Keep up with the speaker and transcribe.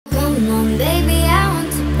Come on, baby, I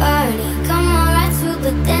want to party. Come on, right to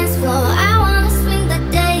the dance floor. I wanna swing the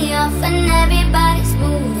day off and everybody's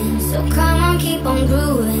moving. So come on, keep on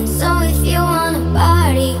grooving. So if you wanna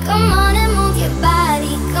party, come on and move your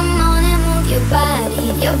body. Come on and move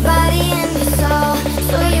your body and your soul.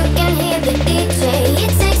 So you can hear the DJ, it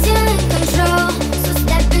takes you in control. So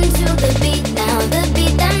step into the beat now, the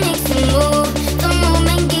beat that makes you move. The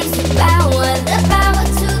movement gives you power, the power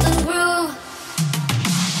to the groove.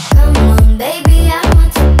 Come on, baby, I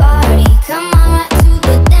want to party. Come on, right to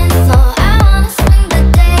the dance floor. I wanna swing the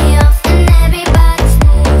day off and everybody's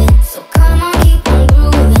moving. So come on, keep on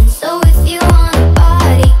grooving. So if you wanna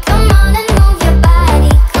party, come on and move your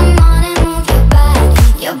body. Come on and move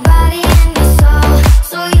your body and your soul.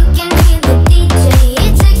 So you can hear the DJ,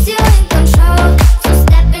 it takes you in control. So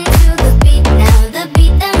step into the beat now, the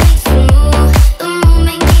beat that makes you move. The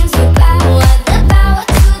movement gives you power, the power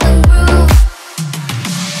to the groove.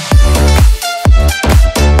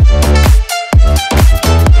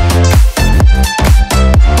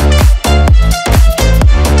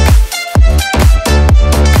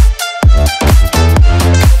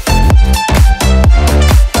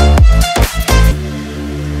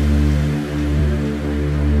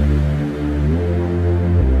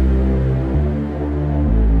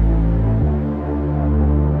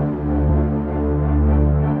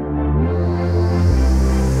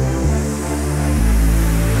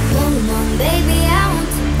 Come on, baby, I want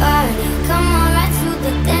to party. Come on, right to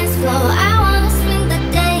the dance floor. I wanna swing the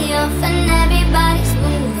day off and everybody's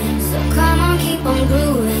moving. So come on, keep on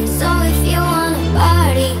grooving. So if you wanna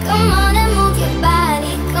party, come on and move your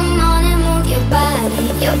body. Come on and move your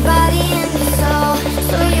body and your soul.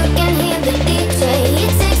 So you can hear the DJ,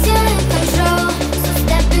 it takes you in control. So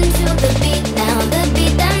step into the beat now, the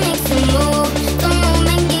beat that makes you move. The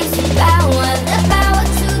movement gives you power, the power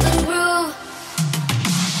to the groove.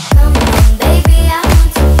 Come on, baby, I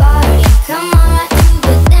want to party. Come on, right to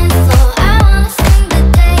the dance floor. I wanna swing the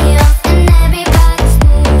day off and everybody's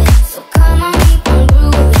moving. So come on, keep on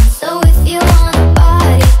grooving. So if you wanna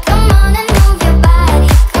party, come on and move your body.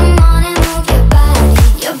 Come on and move your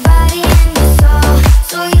body and your soul.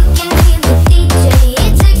 So you can hear the DJ,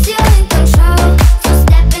 it takes you in control. So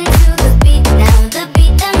step into the beat now, the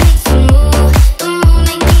beat that makes you move. The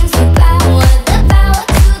movement gives you power, the power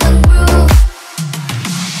to the groove.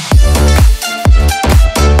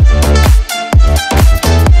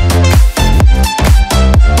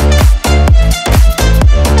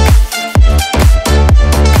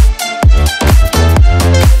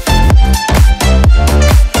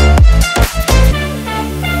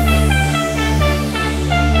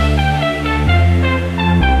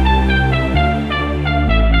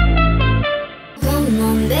 Come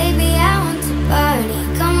on, baby, I want to party.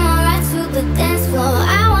 Come on, right to the dance floor.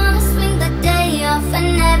 I wanna swing the day off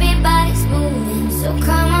and everybody's moving. So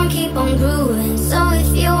come on, keep on grooving. So if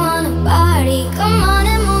you wanna party, come on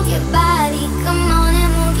and move your body. Come on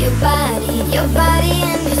and move your body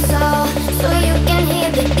and your soul. So you can hear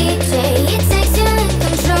the DJ, it takes you in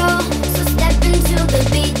control. So step into the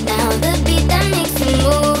beat now, the beat that makes you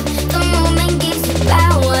move. The movement gives you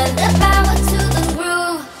power, the power to the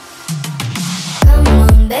groove. Come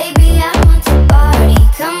on, baby, I want to party.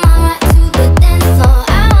 Come on, right to the dance floor.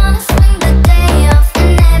 I wanna swing the day off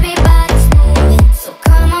and everybody's moving. So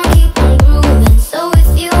come on, keep on grooving.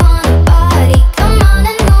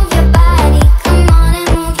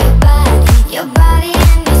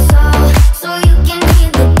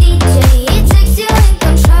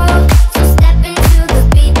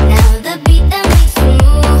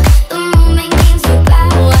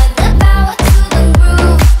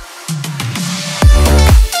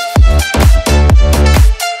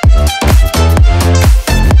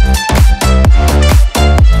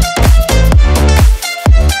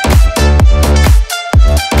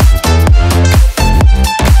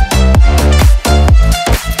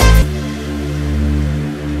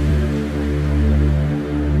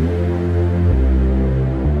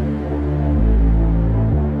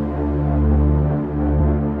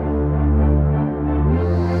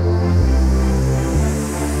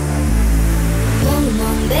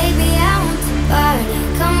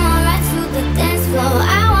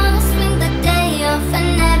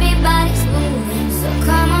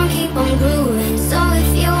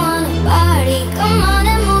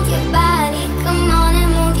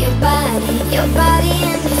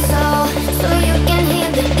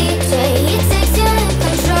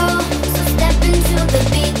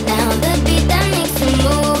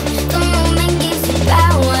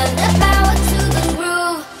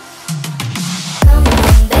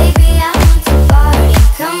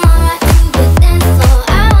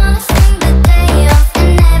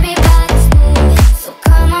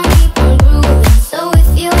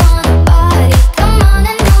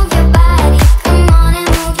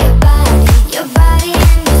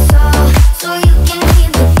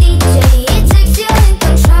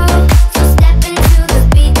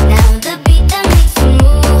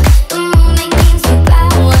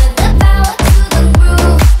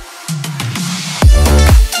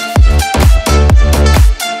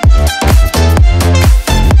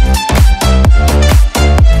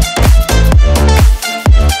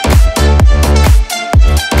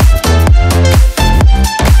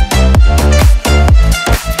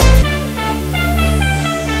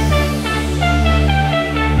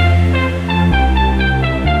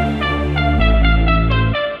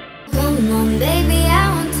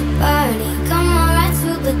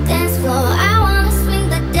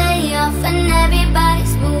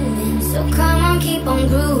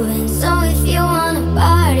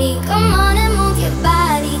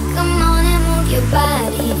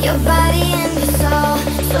 your body and your soul,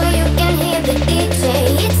 so you can hear the DJ.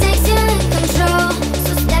 It takes you in control,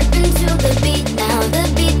 so step into the beat now,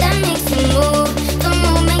 the beat that makes you move. The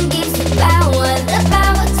movement gives you power, the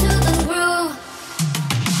power to the groove.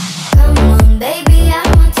 Come on, baby, I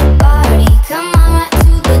want to party. Come on, right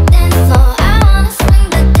to the dance floor. I wanna swing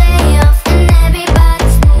the day off and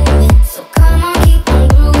everybody's moving. So come on, keep on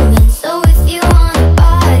grooving. So if you wanna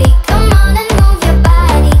party, come on and move your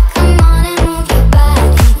body. Come on and move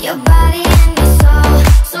your body and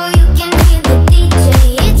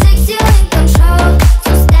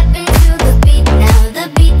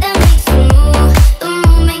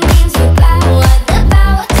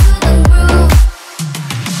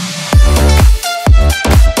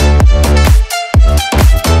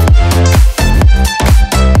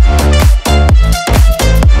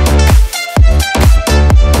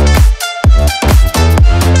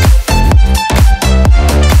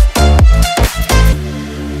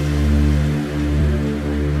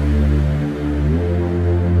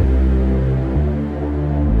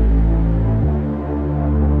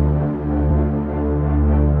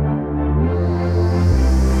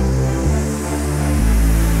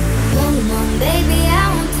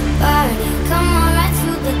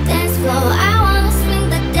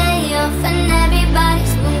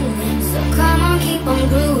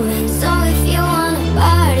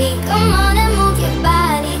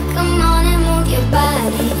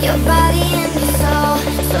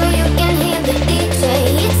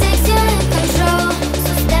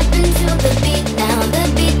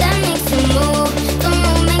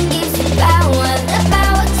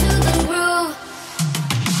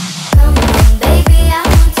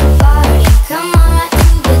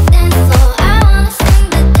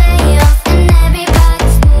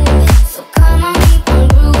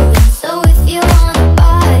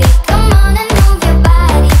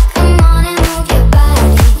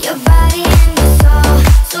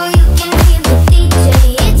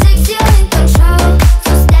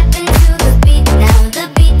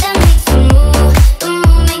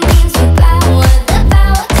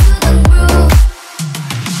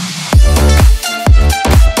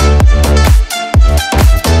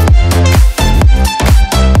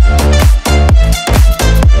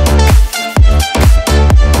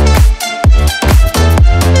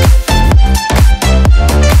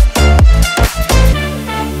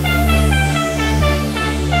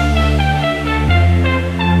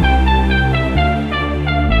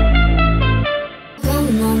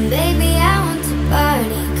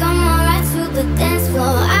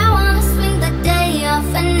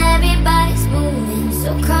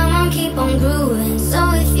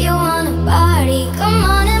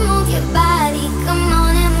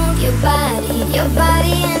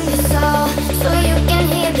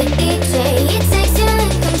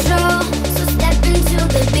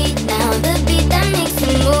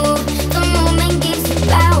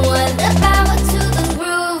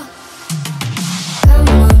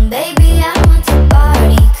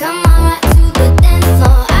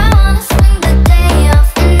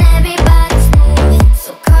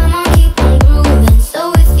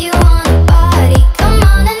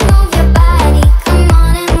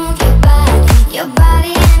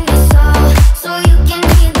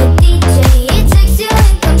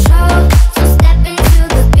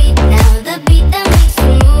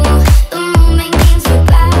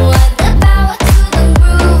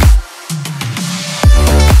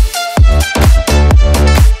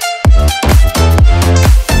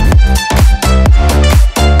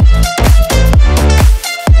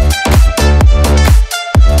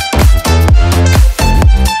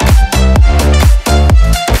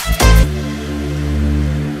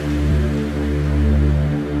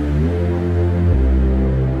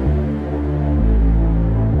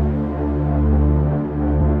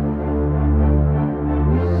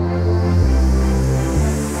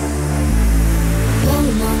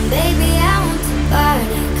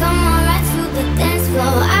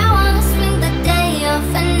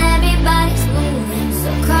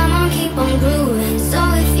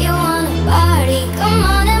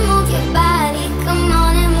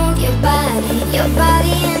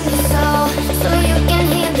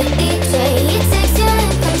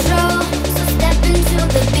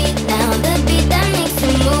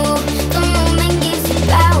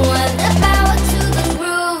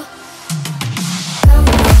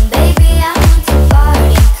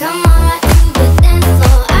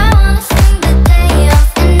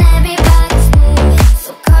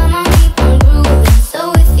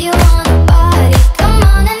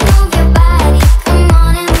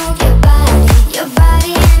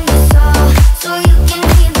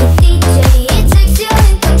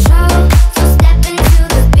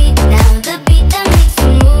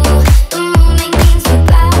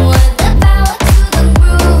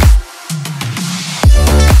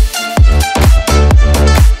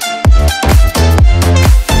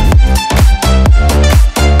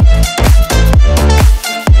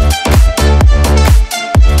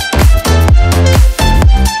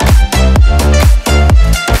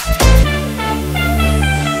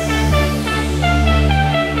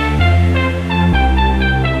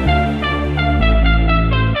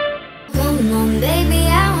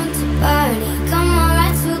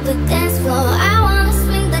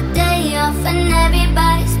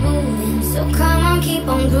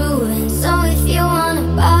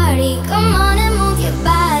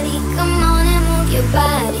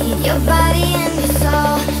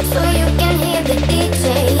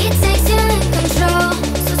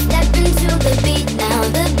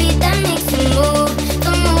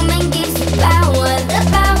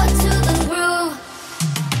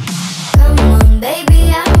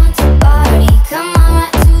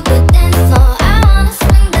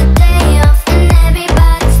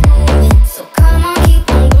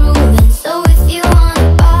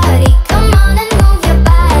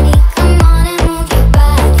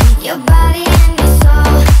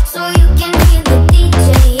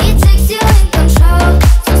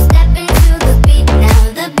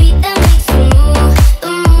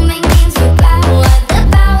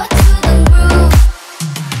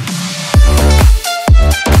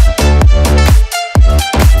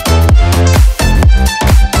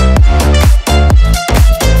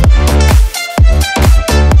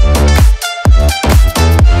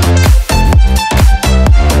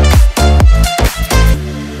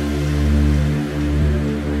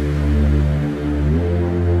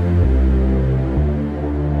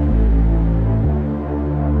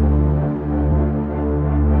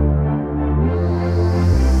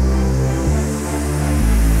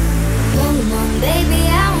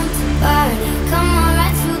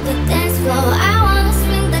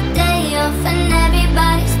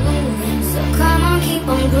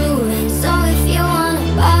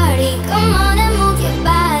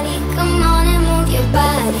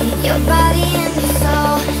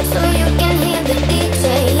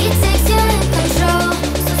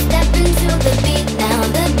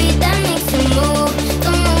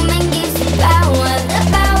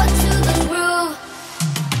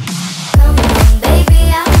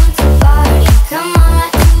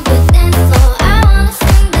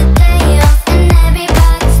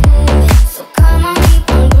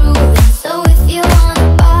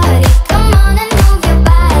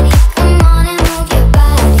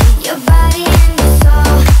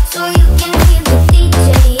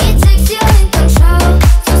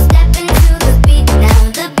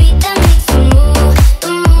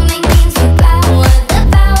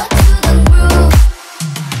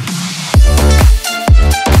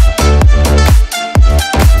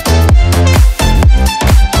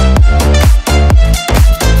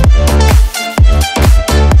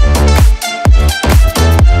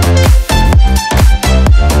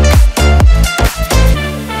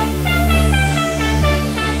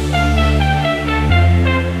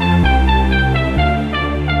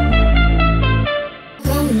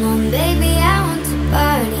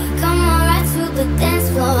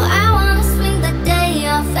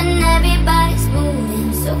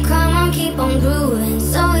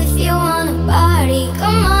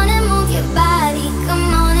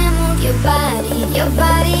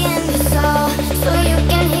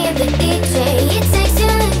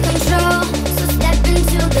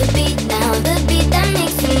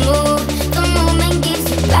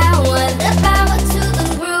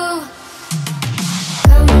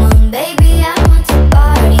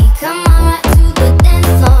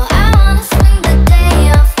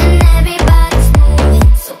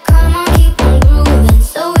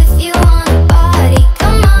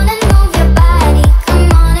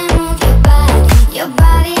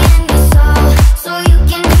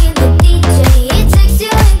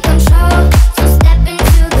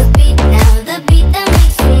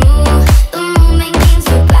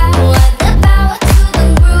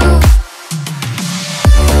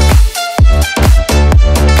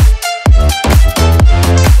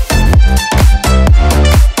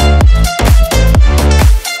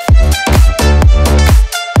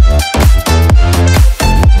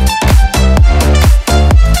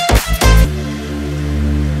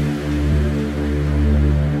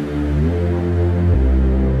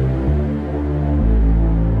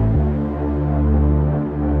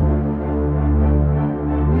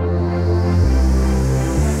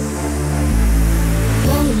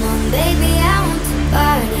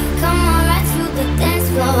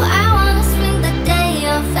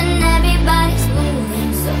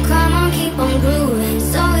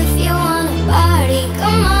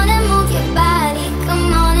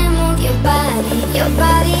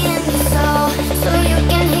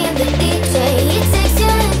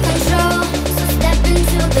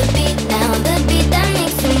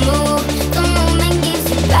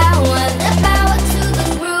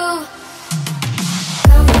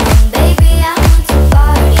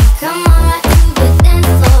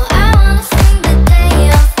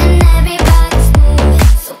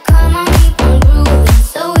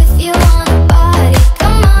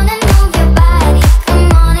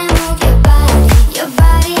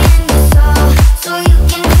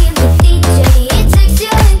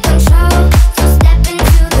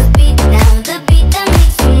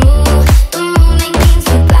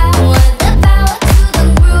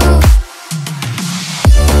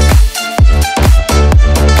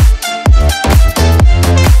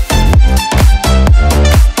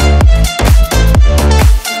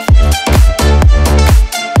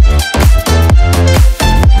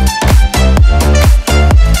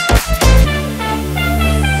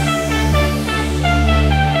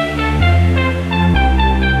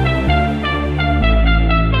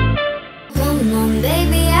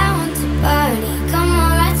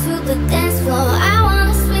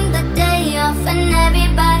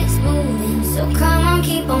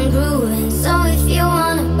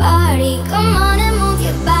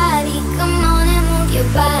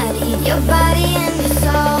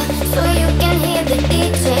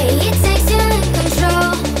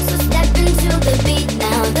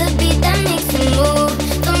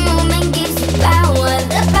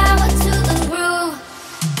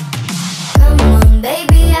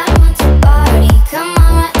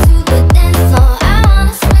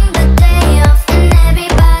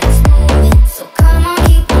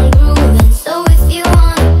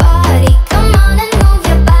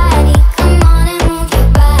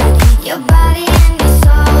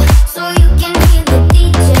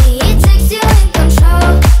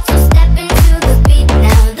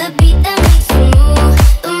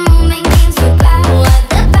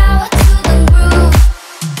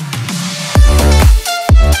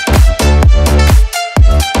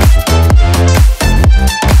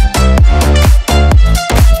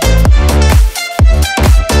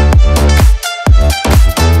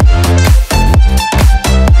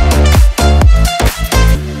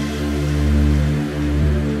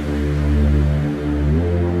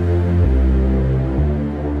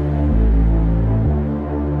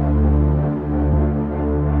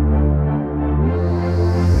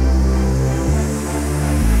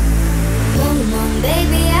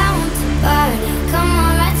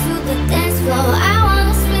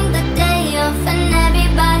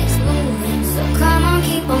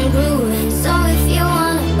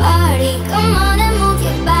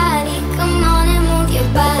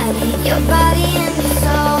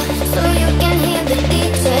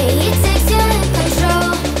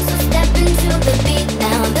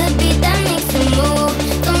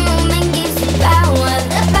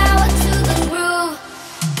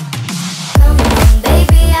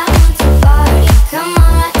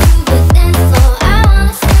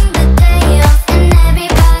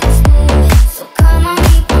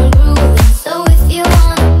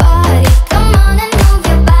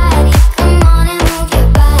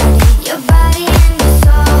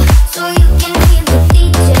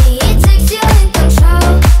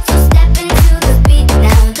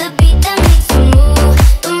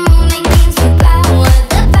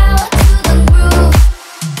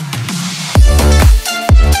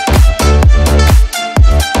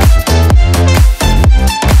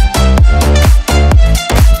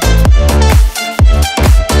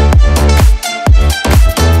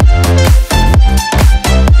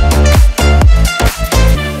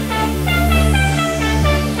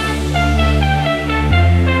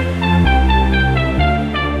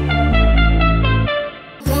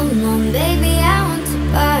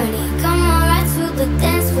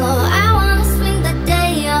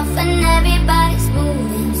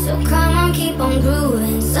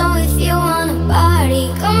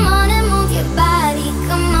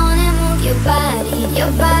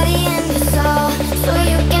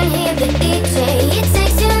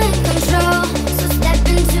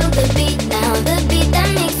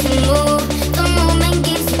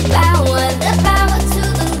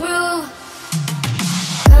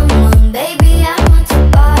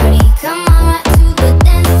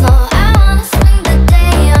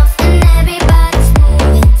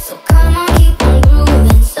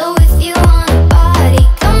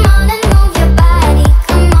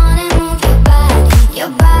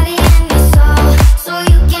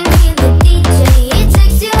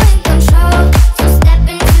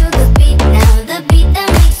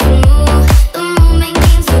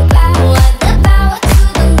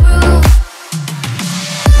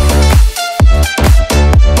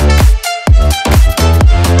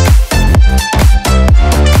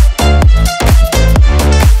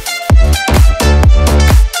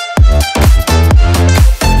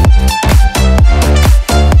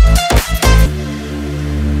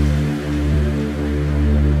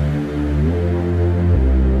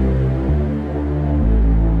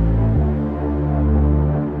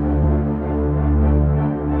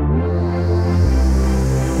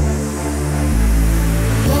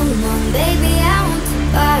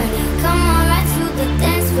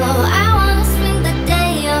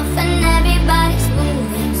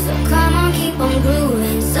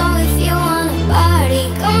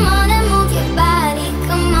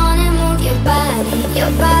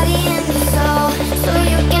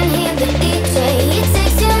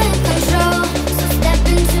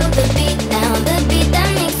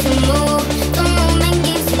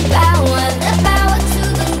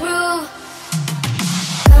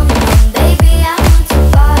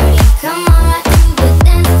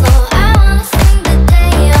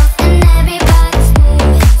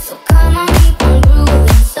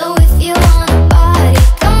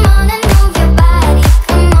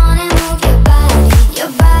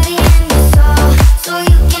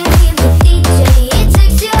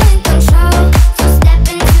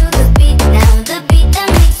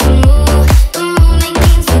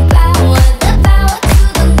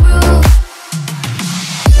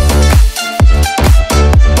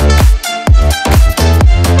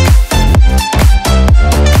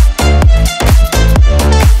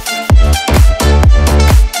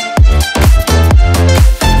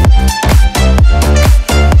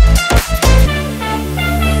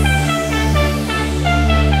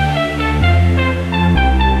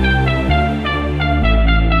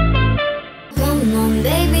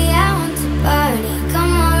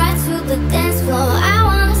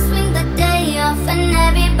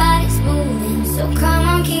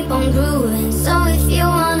on grooving. So if you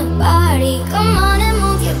wanna party, come on and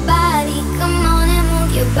move your body. Come on and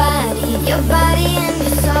move your body and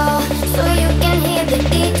your soul, so you can hear the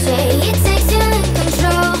DJ. It takes you in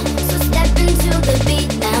control. So step into the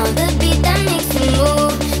beat now, the beat that makes you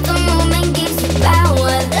move. The movement gives you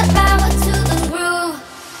power, the power to the groove.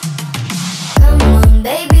 Come on,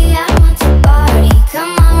 baby, I want to party.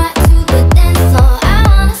 Come on, right to the dance floor. I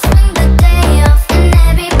wanna swing the day off and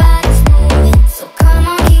everybody's moving. So come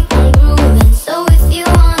on, keep on grooving. So if you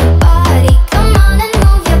wanna party, come on and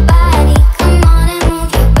move your body. Come on and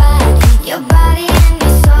move your body and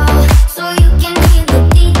your soul, so you can hear the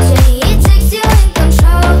DJ. It takes you in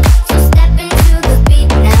control. So step into the beat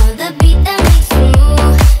now, the beat that makes you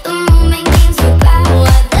move. The movement gives you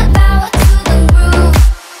power, the power to the groove.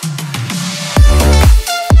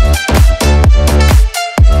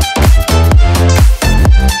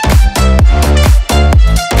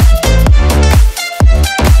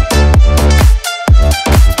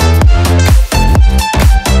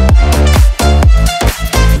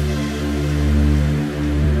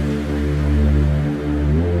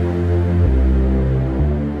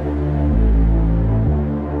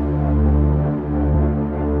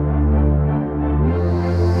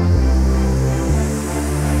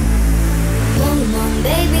 Come on,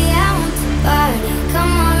 baby, I want to party.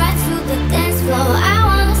 Come on, right to the dance floor. I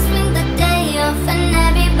wanna swing the day off and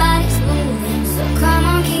everybody's moving. So come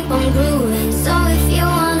on, keep on grooving. So if you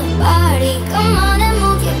wanna party, come on and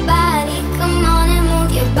move your body. Come on and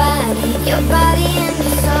move your body and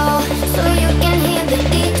your soul, so you can hear the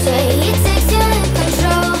DJ. It takes you in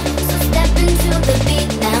control. So step into the beat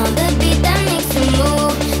now, the beat that makes you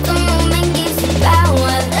move. The movement gives you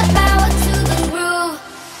power, the power to the groove.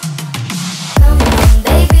 Come on,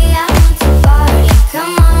 baby, I want to party.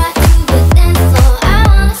 Come on, right to the dance floor. I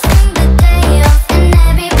wanna swing the day off and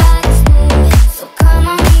everybody's moving. So come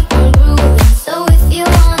on, keep on grooving. So if you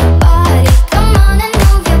wanna party, come on and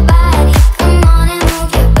move your body. Come on and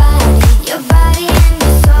move your body and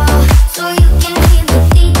your soul, so you can hear the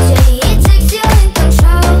DJ. It takes you in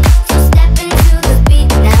control. So step into the beat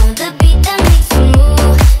now, the beat that makes you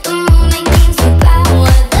move. The movement gives you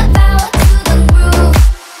power, the power to the groove.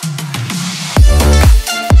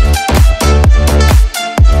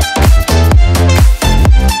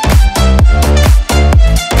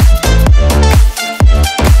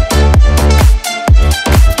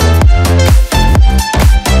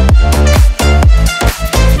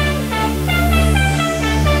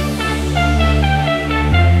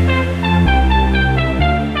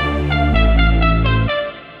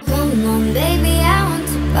 Come on, baby, I want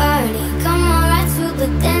to party. Come on, right to the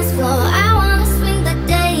dance floor. I wanna swing the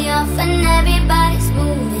day off and everybody's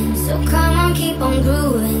moving. So come on, keep on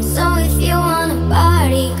grooving. So if you wanna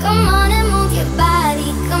party, come on and move your body.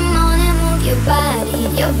 Come on and move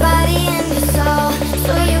your body and your soul,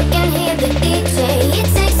 so you can hear the DJ. It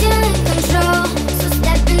takes you in control. So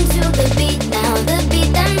step into the beat now, the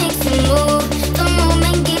beat that makes you move. The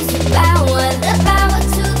movement gives you power, the power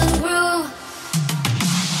to the groove.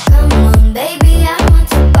 Come on, baby, I want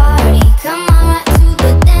to party. Come on, right to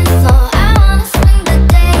the dance floor. I wanna swing the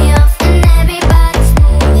day off and everybody's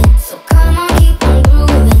moving. So come on, keep on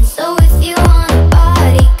grooving. So if you wanna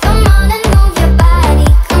party, come on and move your body.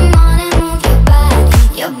 Come on and move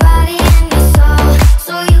your body and your soul,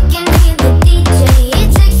 so you can hear the DJ. It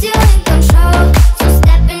takes you in control. So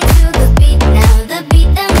step into the beat now,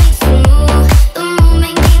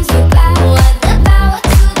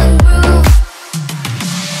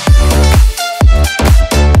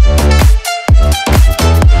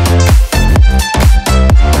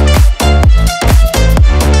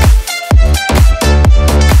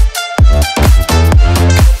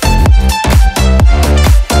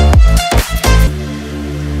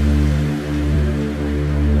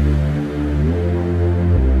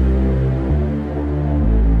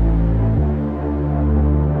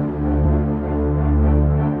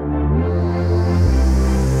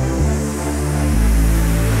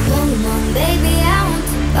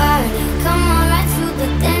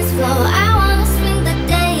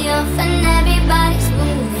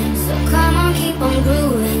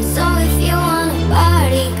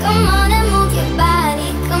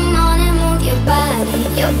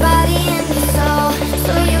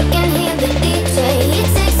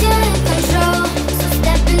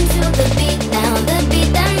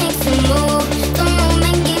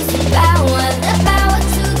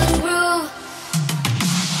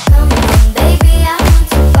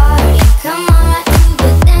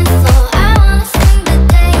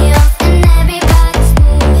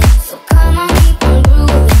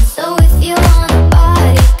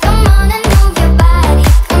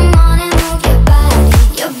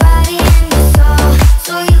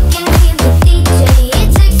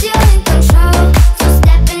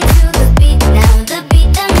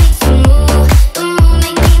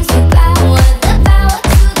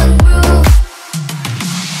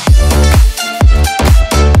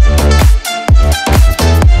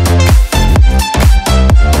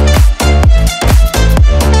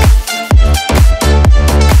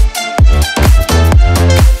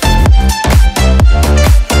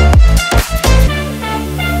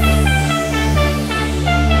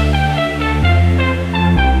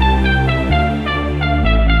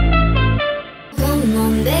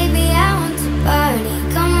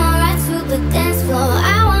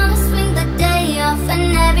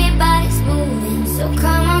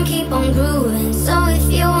 keep on grooving. So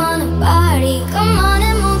if you wanna party, come